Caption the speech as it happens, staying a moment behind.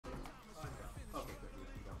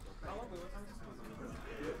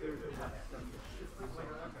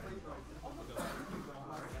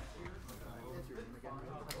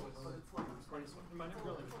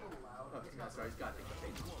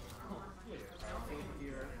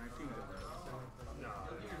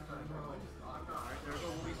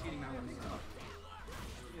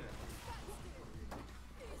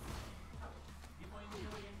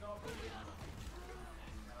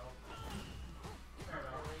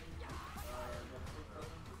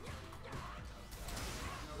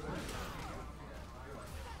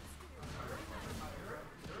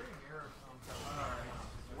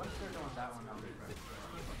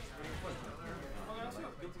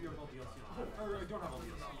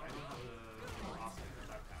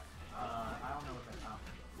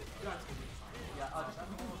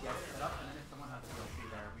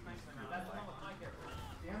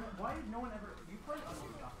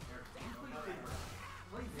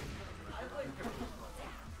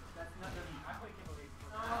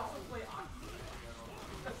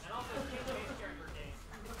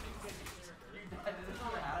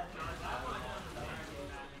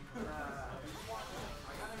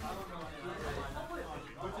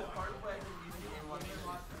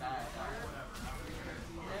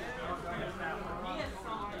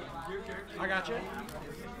catch it.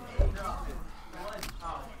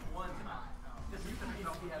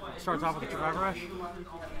 Starts off with a drive rush. You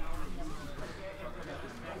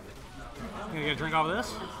gonna get a drink off of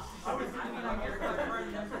this?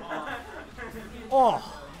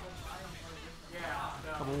 Oh!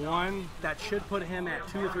 Level 1. That should put him at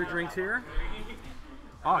 2 or 3 drinks here.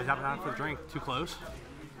 Oh, he's out for the drink. Too close.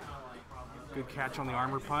 Good catch on the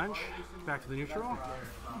armor punch. Back to the neutral.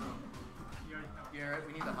 Yeah,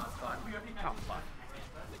 we need the hot spot. Oh, fuck.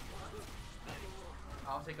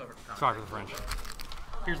 I'll take over. Sorry for the French.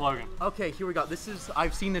 Here's Logan. Okay, here we go.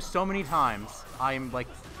 I've seen this so many times. I'm like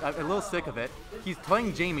a little sick of it. He's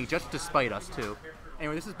playing Jamie just to spite us too.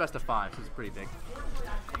 Anyway, this is best of 5. This is pretty big.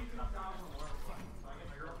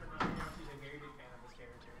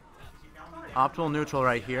 Optimal neutral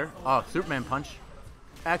right here. Oh, Superman punch.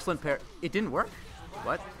 Excellent pair. It didn't work?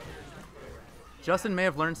 What? Justin may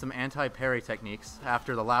have learned some anti-parry techniques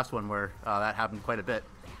after the last one where that happened quite a bit.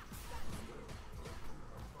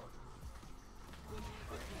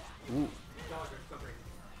 Ooh.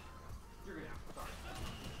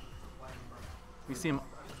 We see him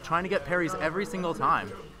trying to get parries every single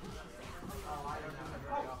time.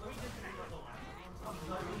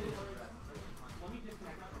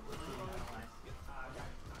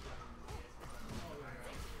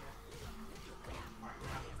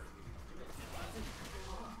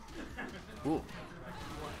 Ooh.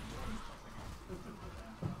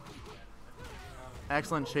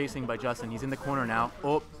 Excellent chasing by Justin. He's in the corner now.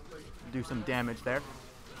 Oh, do some damage there.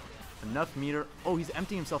 Enough meter. Oh, he's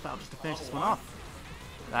emptying himself out just to finish this one off.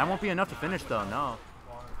 That won't be enough to finish though, no.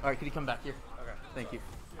 All right, could he come back here? Okay. Thank you.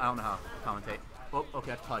 I don't know how to commentate. Oh, okay,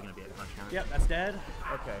 that's probably going to be a punch count. Yep, that's dead.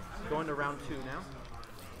 Okay, going to round 2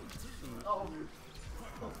 now.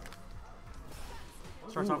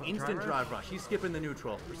 Starts off with instant drive rush. He's skipping the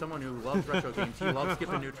neutral. For someone who loves retro games, he loves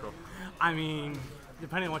skipping neutral. I mean,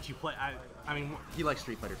 depending on what you play, I mean... He likes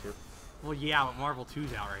Street Fighter 2. Well, yeah, but Marvel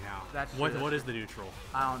 2's out right now. That's what, true. What is the neutral?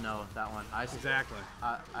 I don't know that one. Exactly.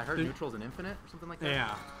 I heard neutral's an infinite or something like that.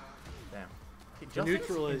 Yeah. Damn. The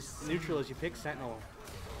neutral is you pick Sentinel.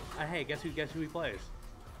 Hey, guess who he plays?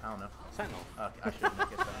 I don't know. Sentinel. Okay, I should have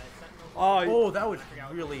guessed that. Oh, that was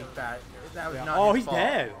really bad. That was not. Oh, his he's fault.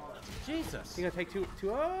 dead. Jesus. He's gonna take two.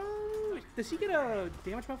 Does he get a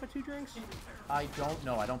damage buff at 2 drinks? I don't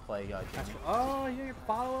know. I don't play. Oh, you get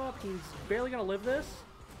follow up. He's barely gonna live this.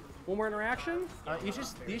 One more interaction. The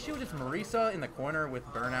issue is Marisa in the corner with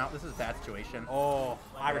burnout. This is a bad situation. Oh,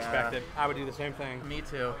 I respect it. I would do the same thing. Me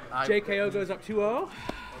too. JKO goes up 2-0.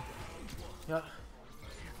 Yep.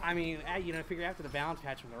 I mean, figure after the balance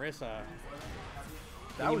patch with Marisa.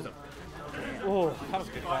 That was a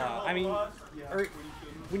good call out. I mean,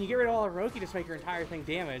 when you get rid of all of Roki, just make your entire thing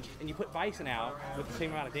damage, and you put Bison out with the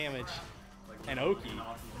same amount of damage, and Oki,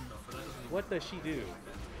 what does she do?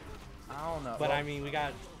 I don't know. But I mean, we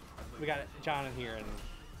got John in here in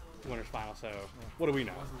winner's final, so what do we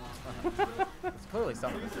know? It's clearly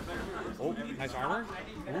something. Oh, nice armor.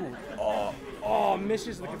 Ooh. Oh,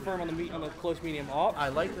 misses the confirm on the close medium. Oh, I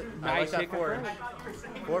like that. Nice I like that hit forward.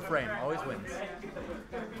 confirm. 4 frame always wins.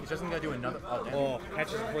 He's just gonna do another. Oh, damn. Oh,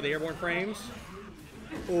 catches before the airborne frames.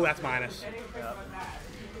 Oh, that's minus. Yep.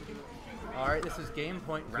 All right, this is game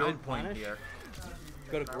point, round point punish. here.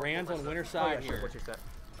 Go to Grands on winner's side Sure. here. What's your set?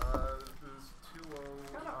 This is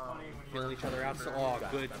 2-0. Feeling each other out. So, oh,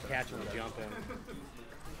 good catch on the jump in.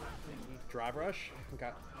 Drive rush.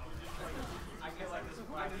 Okay.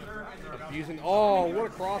 Abusing. Oh, what a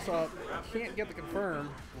cross up. Can't get the confirm.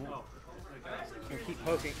 Gonna keep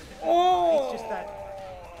poking. Oh! It's just that.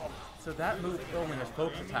 So that move only has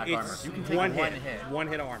focus attack It's armor. You can take one hit. hit. One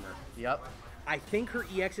hit armor. Yep. I think her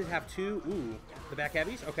EXs have 2. Ooh, the back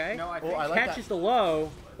heavies. Okay. No, I think I like catches that. the low.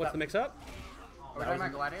 What's the mix up? Are we talking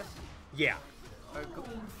about Gladius? Yeah.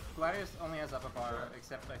 Gladius only has upper bar,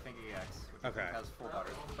 except I think EX, which Okay. has full bars,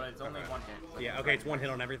 but it's only 1 hit. So Yeah. Okay, it's 1 hit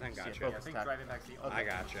on everything. Gotcha. Yeah, I think driving back's the only I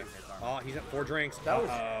gotcha. hit armor. Oh, he's at 4 drinks. That was.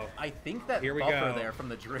 I think that Here we buffer go. there from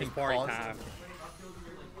the drink It's party caused. time.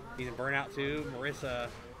 He's in burnout too. Marisa.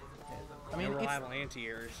 I mean, reliable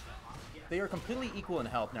anti-airs. they are completely equal in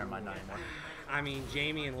health. Never mind, not anymore. I mean,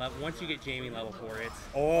 Jamie and level. Once you get Jamie level 4, it's.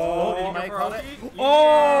 Oh, you might call it.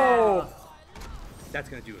 Oh! That's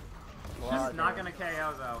gonna do it. She's not gonna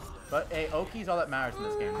KO though. But hey, Oki's all that matters in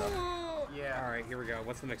this game, though. Yeah. All right, here we go.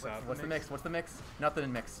 What's the mix up? What's the mix? What's the mix? Nothing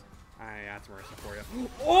in mix. That's Marisa for you.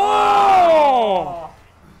 Oh!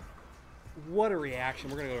 What a reaction.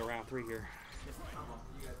 We're gonna go to round 3 here.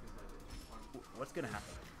 What's gonna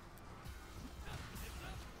happen?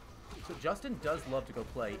 So Justin does love to go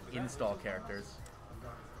play install characters.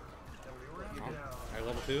 All right,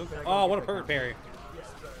 level 2. Oh, what a perfect parry.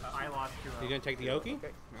 I lost to You gonna take the Oki? Okay.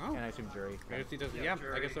 No. And I assume jury. I guess he does. Yeah,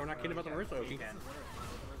 I guess we're not kidding about the Marisa Oki.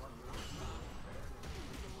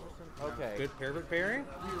 Okay. Good perfect parry.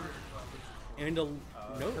 And a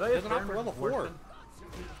no, Did I have doesn't opt for burn level worse 4.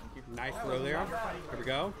 than- Nice throw there. Here we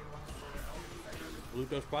go. Loot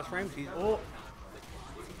those plus frames. He's Nice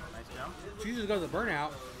jump. Jesus goes to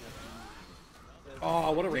burnout.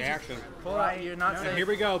 Oh, what a reaction. Hold on, you're not And safe. here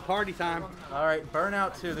we go, party time. All right,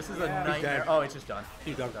 burnout 2. This is a nightmare. dead. Oh, it's just done.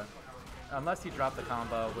 He's done. Unless he dropped the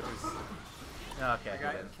combo, which is okay. We he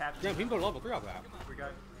got did. Captain. Damn, he can go to level 3 off that. We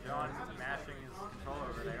got John mashing his controller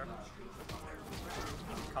over there.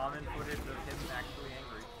 Common footage of him actually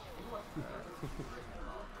angry.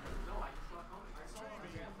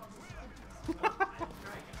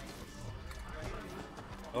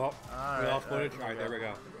 Oh, we lost footage. alright, All right, there we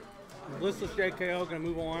go. ListlessJKO gonna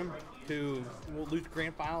move on to we'll lose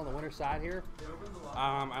grand final on the winner's side here.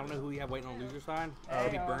 I don't know who we have waiting on the loser side.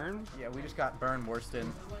 Maybe Burn. Yeah, we just got Burn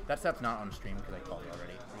Worston. That step's not on stream because I called it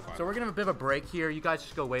already. So we're gonna have a bit of a break here. You guys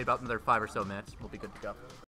just go wait about another 5 or so minutes. We'll be good to go.